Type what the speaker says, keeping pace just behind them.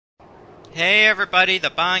Hey everybody, the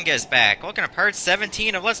Banga's back. Welcome to part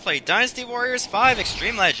 17 of Let's Play Dynasty Warriors 5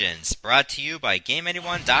 Extreme Legends, brought to you by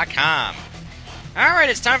GameAnyone.com. Alright,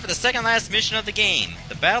 it's time for the second last mission of the game,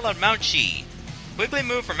 the Battle of Mount Qi. Quickly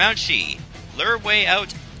move from Mount Qi, lure Wei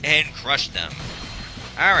out, and crush them.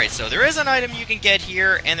 Alright, so there is an item you can get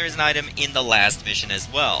here, and there is an item in the last mission as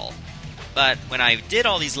well. But when I did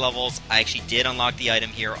all these levels, I actually did unlock the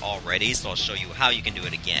item here already, so I'll show you how you can do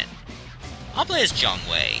it again. I'll play as Zhang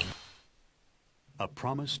Wei. A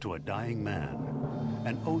promise to a dying man,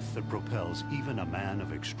 an oath that propels even a man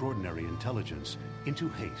of extraordinary intelligence into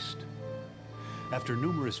haste. After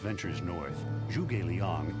numerous ventures north, Zhuge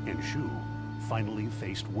Liang and Shu finally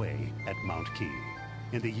faced Wei at Mount Qi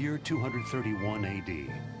in the year 231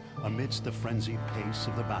 AD. Amidst the frenzied pace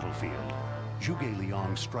of the battlefield, Zhuge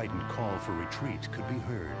Liang's strident call for retreat could be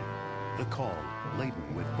heard. The call,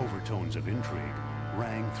 laden with overtones of intrigue,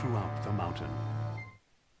 rang throughout the mountain.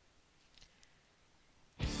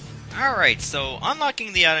 Alright, so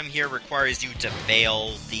unlocking the item here requires you to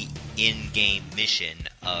fail the in-game mission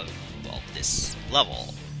of, well, this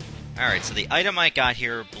level. Alright, so the item I got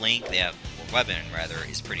here, Blink, or weapon rather,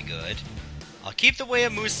 is pretty good. I'll keep the Wei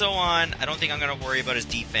of Muso on. I don't think I'm going to worry about his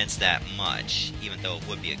defense that much, even though it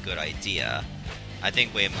would be a good idea. I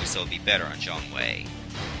think Wei of Muso would be better on Zhang Wei.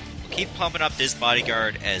 We'll keep pumping up this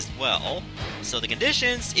bodyguard as well. So the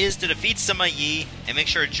conditions is to defeat Sima Yi and make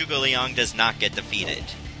sure Zhuge Liang does not get defeated.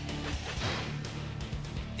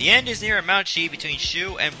 The end is near at Mount Qi between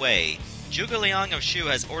Shu and Wei. Zhuge Liang of Shu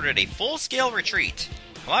has ordered a full-scale retreat.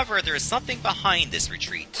 However, there is something behind this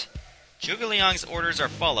retreat. Zhuge Liang's orders are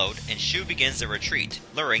followed, and Shu begins the retreat,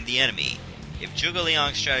 luring the enemy. If Zhuge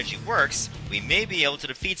Liang's strategy works, we may be able to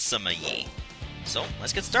defeat Sima Yi. So,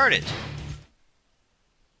 let's get started.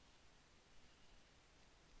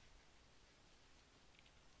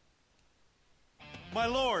 My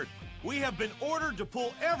lord, we have been ordered to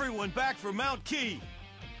pull everyone back from Mount Qi.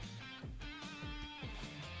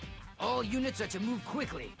 All units are to move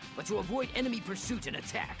quickly, but to avoid enemy pursuit and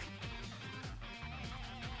attack.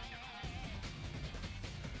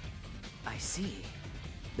 I see.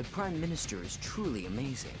 The Prime Minister is truly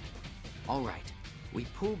amazing. All right, we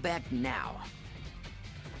pull back now.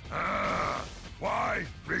 Why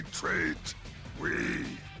retreat? We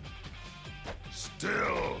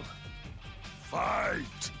still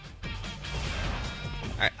fight.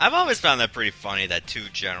 Alright, I've always found that pretty funny that two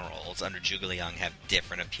generals under Zhuge Liang have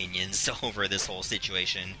different opinions over this whole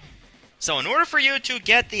situation. So in order for you to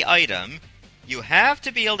get the item, you have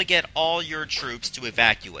to be able to get all your troops to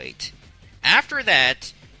evacuate. After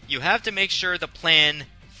that, you have to make sure the plan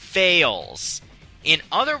fails. In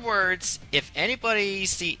other words, if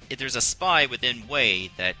there's a spy within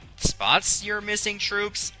Wei that spots your missing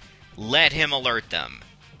troops, let him alert them.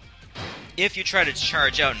 If you try to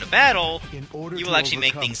charge out in a battle, you will actually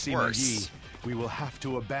make things worse. We will have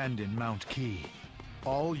to abandon Mount Qi.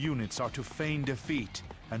 All units are to feign defeat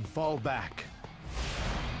and fall back.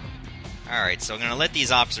 Alright, so I'm gonna let these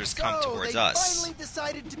officers come towards us. Finally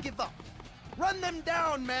decided to give up. Run them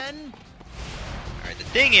down, men! Alright, the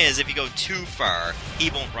thing is, if you go too far, he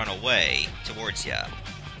won't run away towards you.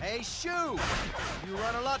 Hey, Shu! You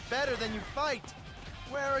run a lot better than you fight.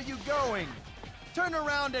 Where are you going? Turn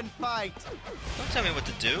around and fight! Don't tell me what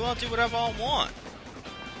to do, I'll do whatever I want.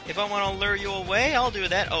 If I want to lure you away, I'll do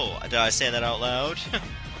that. Oh, did I say that out loud?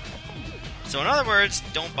 So in other words,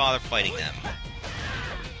 don't bother fighting them.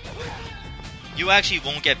 You actually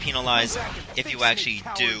won't get penalized if you actually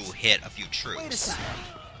do hit a few Wait a troops. second.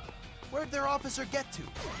 Where'd their officer get to?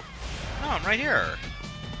 Oh, I'm right here.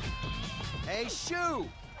 Hey, Shu!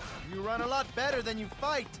 You run a lot better than you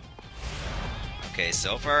fight. Okay,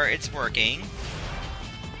 so far it's working.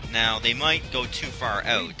 Now, they might go too far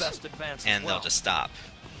out, and they'll just stop.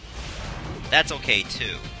 That's okay,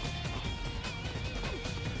 too.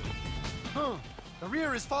 The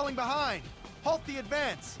rear is falling behind. Halt the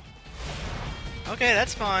advance. Okay,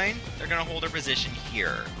 that's fine. They're gonna hold their position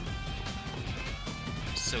here.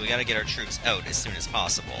 So we gotta get our troops out as soon as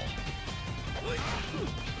possible.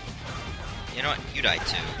 You know what? You died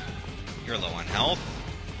too. You're low on health.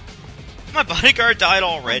 My bodyguard died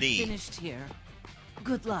already. I'm finished here.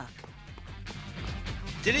 Good luck.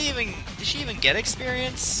 Did she even get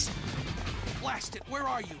experience? Blast it, where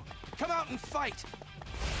are you? Come out and fight!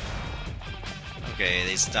 Okay,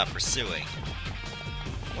 they stopped pursuing.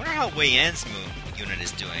 I wonder how Wei Yan's unit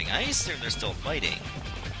is doing. I assume they're still fighting.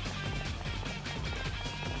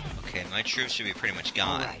 Okay, my troops should be pretty much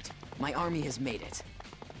gone. All right, my army has made it.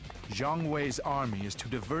 Zhang Wei's army is to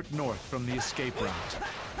divert north from the escape route.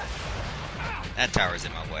 That tower's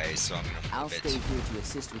in my way, so I'm gonna I'll move stay it. here to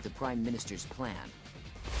assist with the Prime Minister's plan.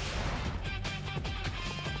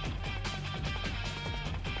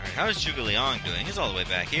 How's Zhuge Liang doing? He's all the way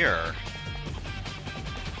back here.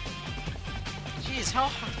 Jeez, how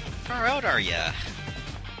far out are ya?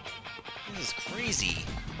 This is crazy.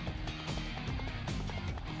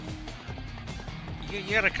 You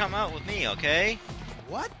gotta come out with me, okay?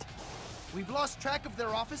 What? We've lost track of their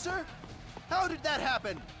officer? How did that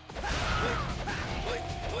happen?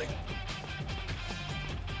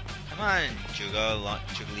 Come on,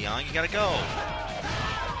 Zhuge Liang, you gotta go.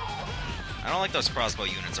 I don't like those crossbow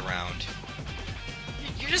units around.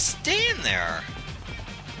 You're just staying there.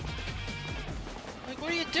 Like,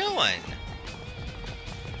 what are you doing?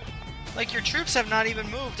 Like, your troops have not even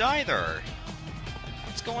moved either.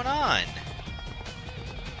 What's going on?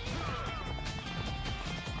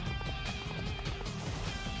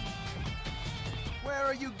 Where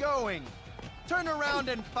are you going? Turn around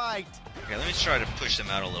and fight! Okay, let me try to push them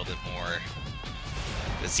out a little bit more.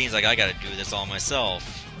 It seems like I gotta do this all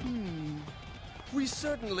myself. We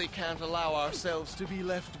certainly can't allow ourselves to be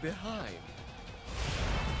left behind.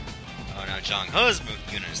 Oh, now Zhang He's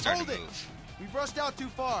unit is starting Hold to it! move. We've rushed out too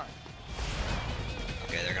far.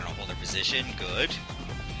 Okay, they're gonna hold their position. Good.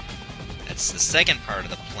 That's the second part of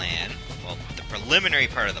the plan. Well, the preliminary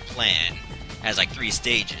part of the plan has like 3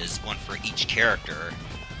 stages, one for each character.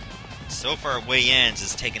 So far, Wei Yan's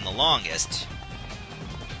is taking the longest.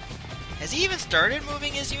 Has he even started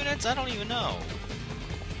moving his units? I don't even know.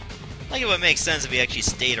 Like, it would make sense if he actually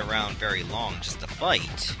stayed around very long just to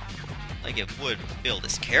fight. Like, it would build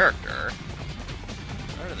his character.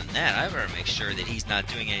 Other than that, I better make sure that he's not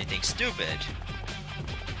doing anything stupid.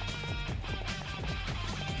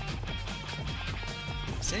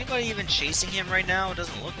 Is anybody even chasing him right now? It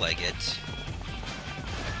doesn't look like it.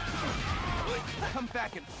 Come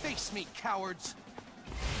back and face me, cowards!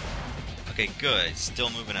 Okay, good. Still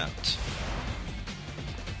moving out.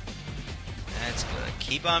 That's good.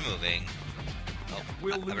 Keep on moving. Oh,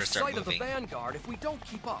 We'll I better lose start sight of the moving. vanguard if we don't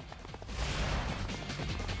keep up.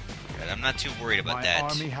 Good, I'm not too worried about My that.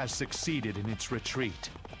 army has succeeded in its retreat.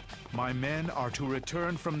 My men are to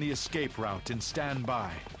return from the escape route and stand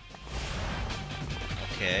by.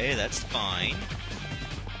 Okay, that's fine.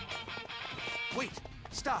 Wait!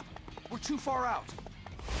 Stop! We're too far out.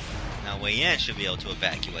 Now Wei Yan should be able to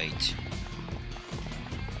evacuate.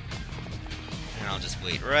 And I'll just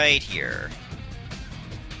wait right here.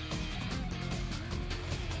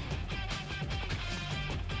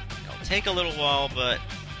 It'll take a little while, but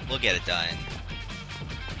we'll get it done.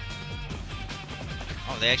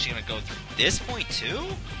 Oh, they actually gonna go through this point too?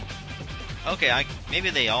 Okay, maybe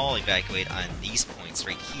they all evacuate on these points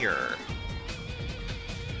right here.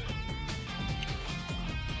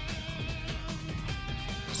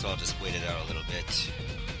 So I'll just wait it out a little bit.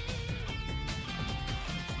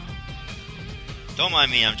 Don't mind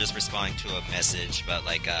me, I'm just responding to a message about,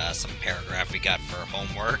 like, some paragraph we got for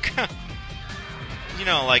homework. You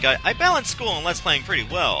know, like, I balance school and Let's Playing pretty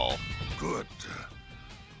well. Good.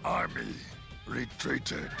 Army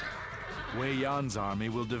retreated. Wei Yan's army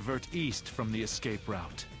will divert east from the escape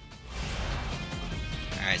route.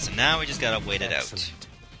 Alright, so now we just gotta wait it out. Excellent.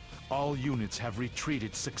 All units have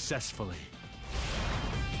retreated successfully.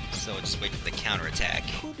 So we'll just wait for the counterattack.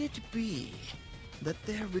 Could it be that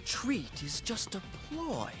their retreat is just a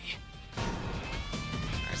ploy?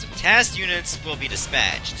 Alright, so task units will be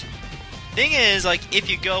dispatched. Thing is, like, if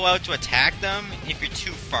you go out to attack them, if you're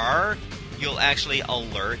too far, you'll actually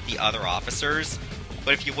alert the other officers.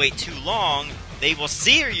 But if you wait too long, they will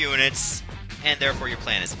see your units, and therefore your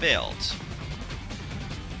plan is failed.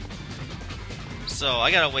 So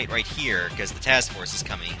I gotta wait right here, because the task force is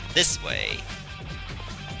coming this way.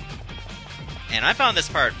 And I found this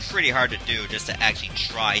part pretty hard to do, just to actually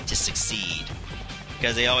try to succeed.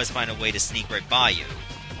 Because they always find a way to sneak right by you.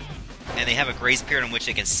 And they have a grace period in which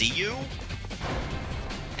they can see you.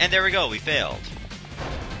 And there we go, we failed.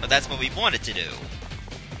 But that's what we wanted to do.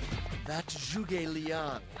 That Zhuge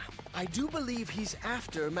Liang. I do believe he's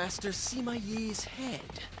after Master Sima Yi's head.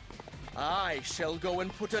 I shall go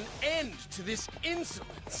and put an end to this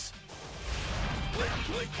insolence.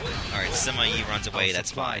 Alright, Sima Yi runs away, Our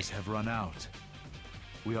that's fine. supplies have run out.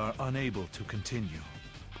 We are unable to continue.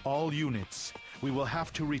 All units, we will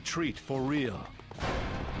have to retreat for real.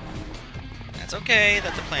 That's okay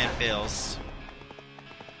that the plan fails.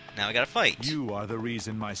 Now we gotta fight. You are the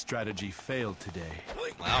reason my strategy failed today.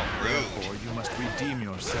 Wow, Therefore, rude. you must redeem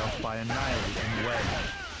yourself by annihilating Wei.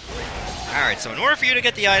 Alright, so in order for you to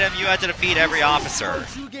get the item, you have to defeat every officer,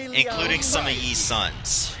 including Sima Yi's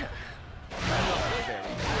sons. You're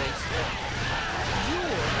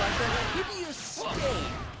like a hideous stain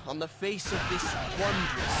on the face of this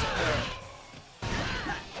wondrous earth.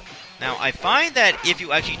 Now, I find that if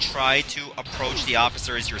you actually try to approach the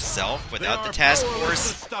officers yourself without the task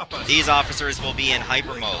force, these officers will be in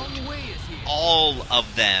hyper mode. All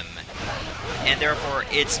of them. And therefore,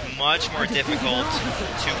 it's much more difficult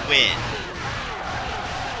to win.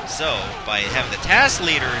 So, by having the task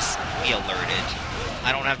leaders be alerted,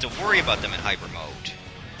 I don't have to worry about them in hyper mode.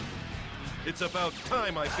 It's about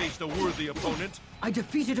time I faced a worthy opponent. I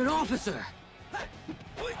defeated an officer.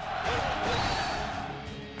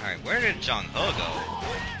 Alright, where did Zhang He go?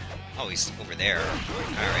 Oh, he's over there.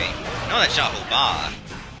 Alright. No, that's Xiahou Ba.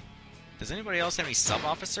 Does anybody else have any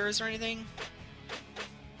sub-officers or anything?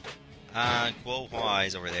 Guo Hua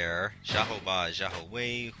is over there. Xiahou Ba, Xiahou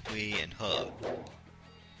Wei, Hui, and He.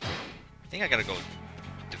 I think I gotta go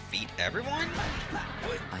defeat everyone?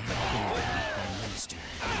 I have been the Prime Minister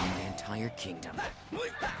in the entire kingdom.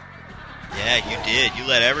 Yeah, you did. You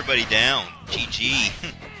let everybody down. GG.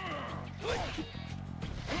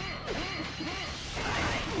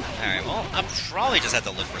 Alright, well, I'll probably just have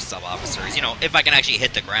to look for sub-officers. You know, if I can actually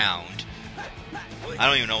hit the ground. I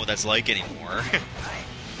don't even know what that's like anymore.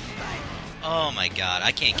 Oh my god,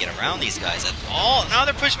 I can't get around these guys at all. Now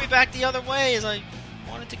they're pushing me back the other way as I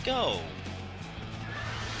wanted to go.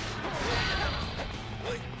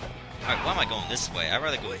 Alright, why am I going this way? I'd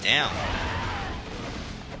rather go down.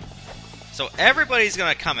 So everybody's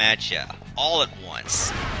gonna come at you all at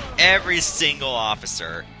once. Every single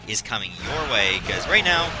officer is coming your way, because right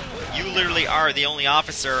now, you literally are the only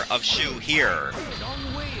officer of Shu here.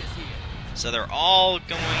 So they're all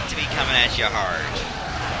going to be coming at you hard.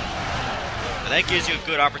 But that gives you a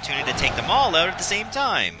good opportunity to take them all out at the same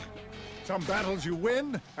time. Some battles you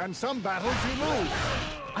win, and some battles you lose.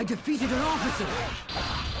 I defeated an officer.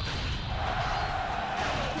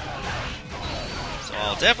 So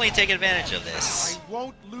I'll definitely take advantage of this. I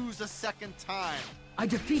won't lose a second time. I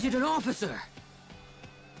defeated an officer.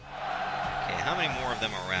 Okay, how many more of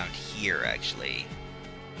them are around here, actually?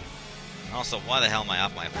 Also, why the hell am I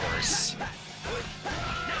off my horse?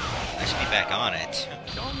 I should be back on it.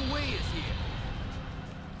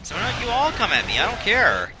 So why don't you all come at me? I don't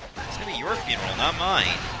care. It's gonna be your funeral, not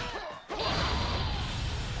mine.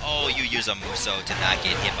 Oh, you use a Muso to not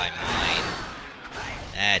get hit by mine.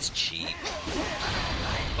 That's cheap.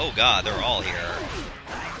 Oh god, they're all here.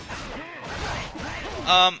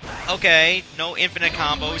 Okay. No infinite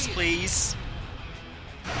combos, please.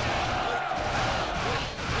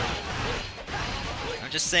 I'm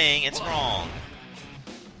just saying, it's wrong.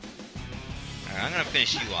 Alright, I'm gonna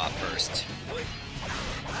finish you off first.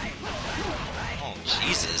 Oh,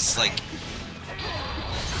 Jesus, like...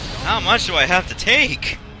 How much do I have to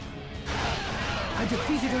take? I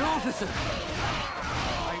defeated an officer.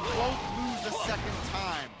 I won't lose a second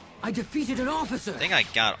time. I defeated an officer. I think I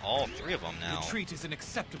got all three of them now. Retreat is an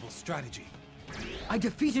acceptable strategy. I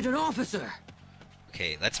defeated an officer.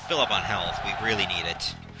 Okay, let's fill up on health. We really need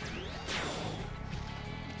it.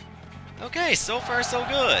 Okay, so far so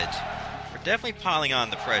good. We're definitely piling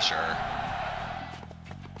on the pressure.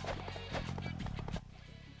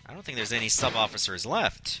 I don't think there's any sub-officers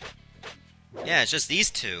left. Yeah, it's just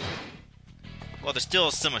these two. Well, there's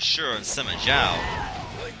still Sima Shi and Sima Zhao.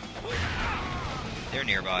 They're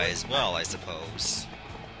nearby as well, I suppose.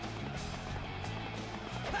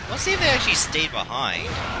 Let's see if they actually stayed behind.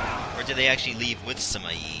 Or did they actually leave with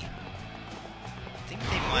Sima Yi? I think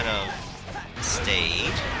they might have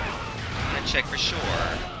stayed. I'm gonna check for sure.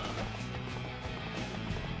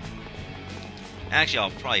 Actually,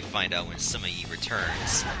 I'll probably find out when Sima Yi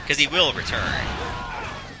returns. Because he will return.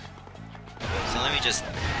 So let me just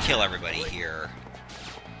kill everybody here.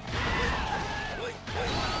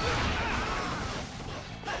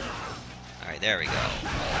 Alright, there we go.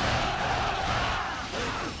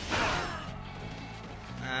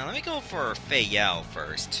 Let me go for Fei Yao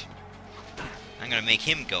first. I'm gonna make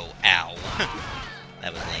him go, ow.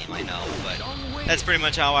 That was lame, I know, but that's pretty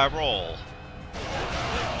much how I roll.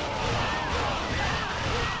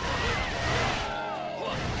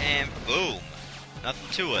 And boom.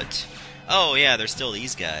 Nothing to it. Oh yeah, there's still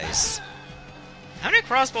these guys. How many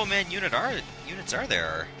crossbowmen units are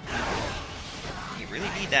there? Do you really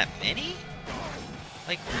need that many?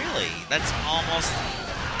 Like, really? That's almost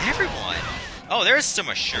everyone. Oh, there's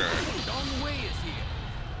Sima Shi.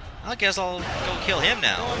 I guess I'll go kill him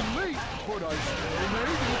now.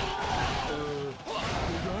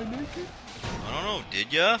 I don't know,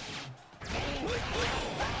 did ya?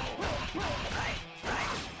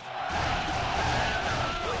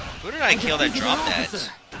 Who did I kill that dropped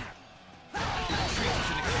that?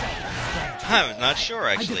 I'm not sure,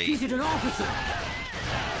 actually. I defeated an officer.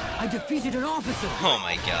 I defeated an officer. Oh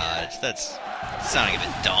my god, that's sounding a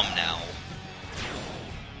bit dumb now.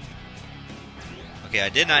 Okay, I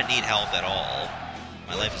did not need help at all.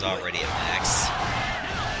 My life is already at max.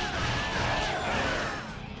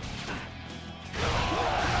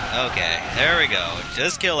 Okay, there we go.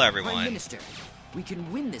 Just kill everyone. Prime Minister, we can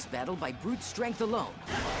win this battle by brute strength alone.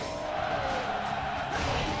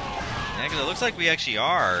 Yeah, because it looks like we actually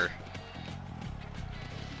are.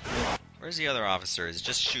 Where's the other officer? It's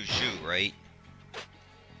just shoot, right?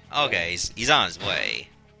 Okay, he's on his way.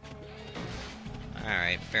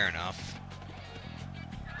 Alright, fair enough.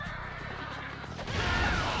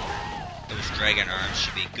 Those dragon arms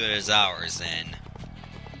should be good as ours then.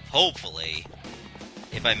 Hopefully.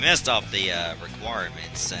 If I messed up the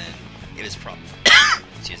requirements, then it was probably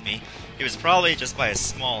excuse me. It was probably just by a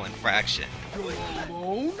small infraction. You're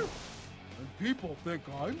alone? And people think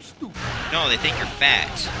I'm stupid. No, they think you're fat.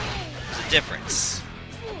 There's a difference.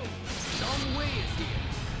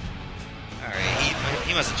 Alright,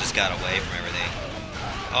 he must have just got away from everything.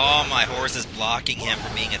 Oh, my horse is blocking him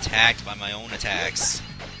from being attacked by my own attacks.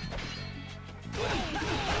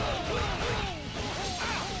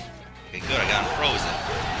 Okay, good, I got him frozen.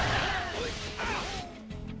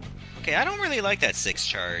 Okay, I don't really like that 6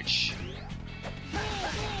 charge.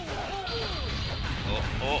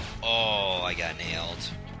 Oh, I got nailed.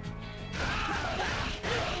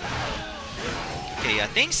 Okay, I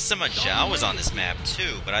think Sima Yi was on this map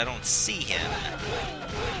too, but I don't see him.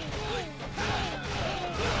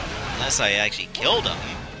 Unless I actually killed him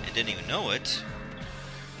and didn't even know it.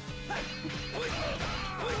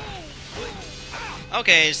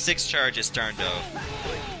 Okay, 6 charges starting to,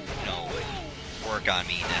 you know, work on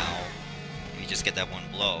me now. You just get that one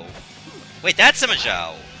blow. Wait, that's Sima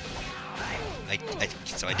Yi!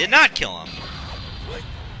 So I did not kill him.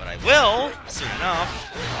 But I will, soon enough.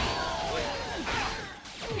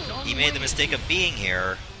 He made the mistake of being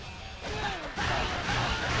here.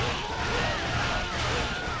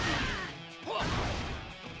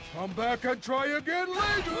 Come back and try again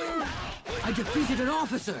later! I defeated an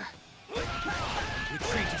officer!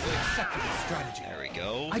 Retreat is an acceptable strategy. There we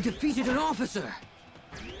go. I defeated an officer!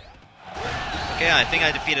 Okay, I think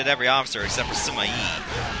I defeated every officer except for Sima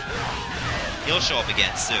Yi. He'll show up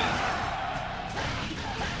again soon.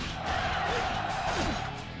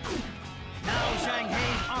 Now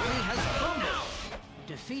Shanghai's army has crumbled.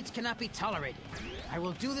 Defeat cannot be tolerated. I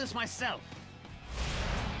will do this myself.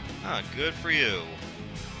 Ah, good for you.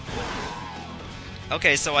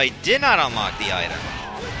 Okay, so I did not unlock the item.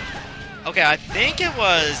 Okay, I think it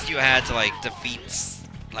was you had to, like, defeat,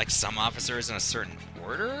 like, some officers in a certain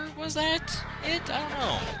order? Was that it? I don't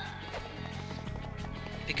know.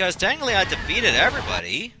 Because technically I defeated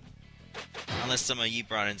everybody. Unless Sima Yi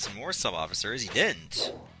brought in some more sub-officers. He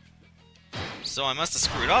didn't. So I must have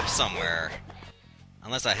screwed up somewhere.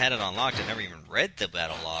 Unless I had it unlocked and never even read the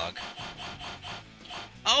battle log.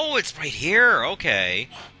 Oh, it's right here! Okay.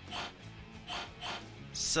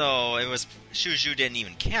 So it was... Shuju didn't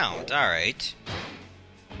even count. Alright.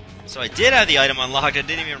 So I did have the item unlocked and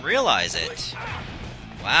didn't even realize it.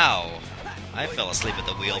 Wow. I fell asleep at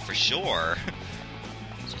the wheel for sure.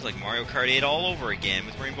 This was like Mario Kart 8 all over again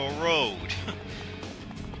with Rainbow Road.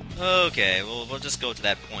 Okay, well, we'll just go to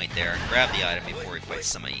that point there and grab the item before we fight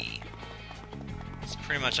Sima Yi. It's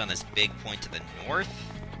pretty much on this big point to the north.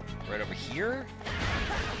 Right over here.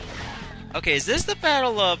 Okay, is this the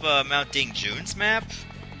Battle of Mount Dingjun's map?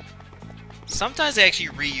 Sometimes they actually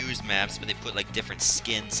reuse maps, but they put like different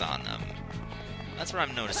skins on them. That's what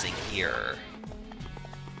I'm noticing here.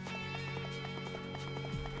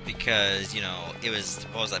 Because, you know, it was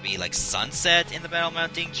supposed to be like sunset in the Battle of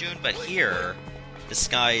Mount Dingjun, but here, the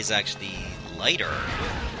sky is actually lighter.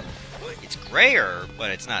 It's grayer,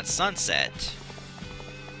 but it's not sunset.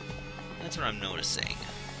 That's what I'm noticing.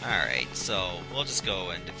 Alright, so we'll just go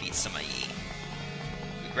and defeat Sima Yi.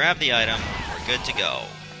 We grab the item, we're good to go.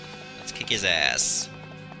 Let's kick his ass.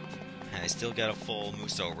 And I still got a full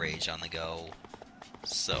Muso Rage on the go.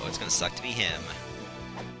 So it's gonna suck to be him.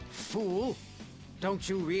 Fool! Don't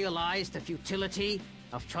you realize the futility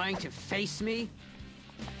of trying to face me?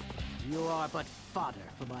 You are but fodder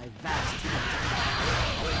for my vast...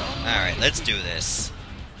 Alright, let's do this.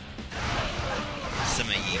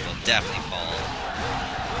 Sima Yi will definitely fall.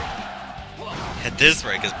 At this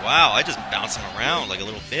rate, because wow, I just bounce him around like a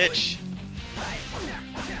little bitch.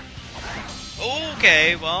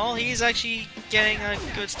 Okay, well, he's actually getting a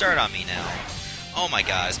good start on me now. Oh my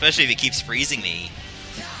god, especially if he keeps freezing me.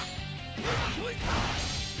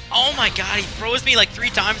 Oh my god, he froze me like 3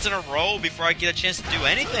 times in a row before I get a chance to do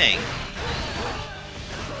anything.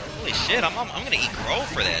 Holy shit, I'm gonna eat crow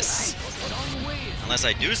for this. Unless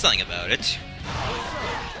I do something about it.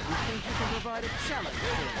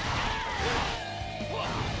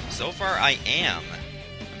 So far, I am.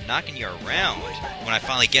 knocking you around when I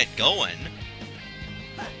finally get going.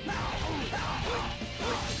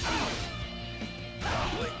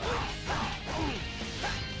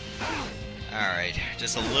 Alright,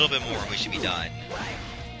 just a little bit more and we should be done.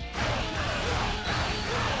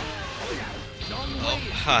 Oh,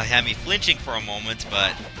 had me flinching for a moment,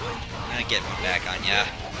 but I'm gonna get me back on ya.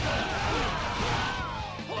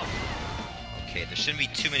 Okay, there shouldn't be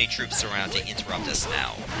too many troops around to interrupt us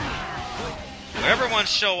now. Wherever ones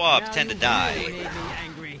show up tend to die.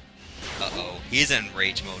 Uh-oh, he's in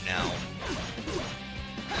rage mode now.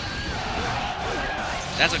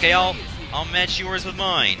 That's okay, I'll match yours with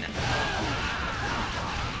mine.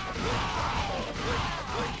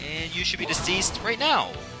 And you should be deceased right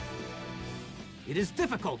now. It is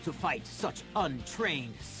difficult to fight such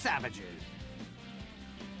untrained savages.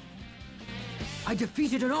 I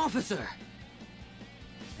defeated an officer!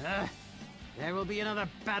 There will be another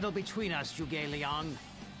battle between us, Zhuge Liang.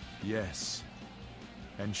 Yes.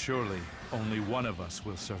 And surely only one of us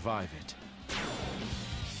will survive it.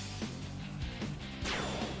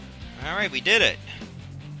 Alright, we did it.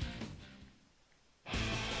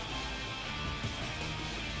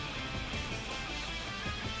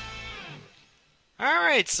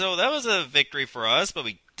 Alright, so that was a victory for us, but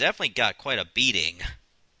we definitely got quite a beating.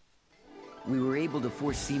 We were able to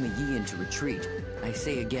force Sima Yi into retreat. I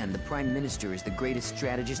say again, the Prime Minister is the greatest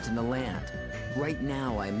strategist in the land. Right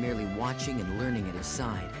now, I am merely watching and learning at his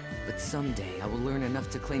side. But someday, I will learn enough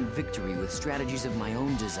to claim victory with strategies of my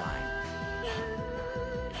own design.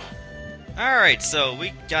 Alright, so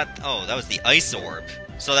we got... Oh, that was the Ice Orb.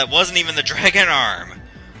 So that wasn't even the Dragon Arm.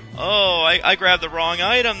 Oh, I grabbed the wrong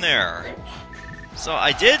item there. So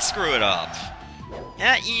I did screw it up.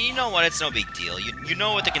 Yeah, you know what? It's no big deal. You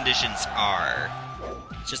know what the conditions are.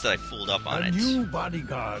 It's just that I fooled up on it. A new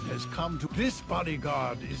bodyguard has come to... This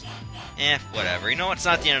bodyguard is... Whatever. You know what? It's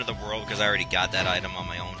not the end of the world because I already got that item on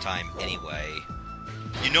my own time anyway.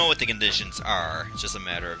 You know what the conditions are. It's just a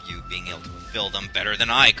matter of you being able to fulfill them better than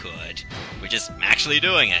I could. We're just actually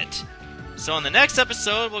doing it. So in the next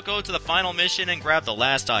episode, we'll go to the final mission and grab the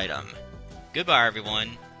last item. Goodbye,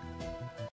 everyone.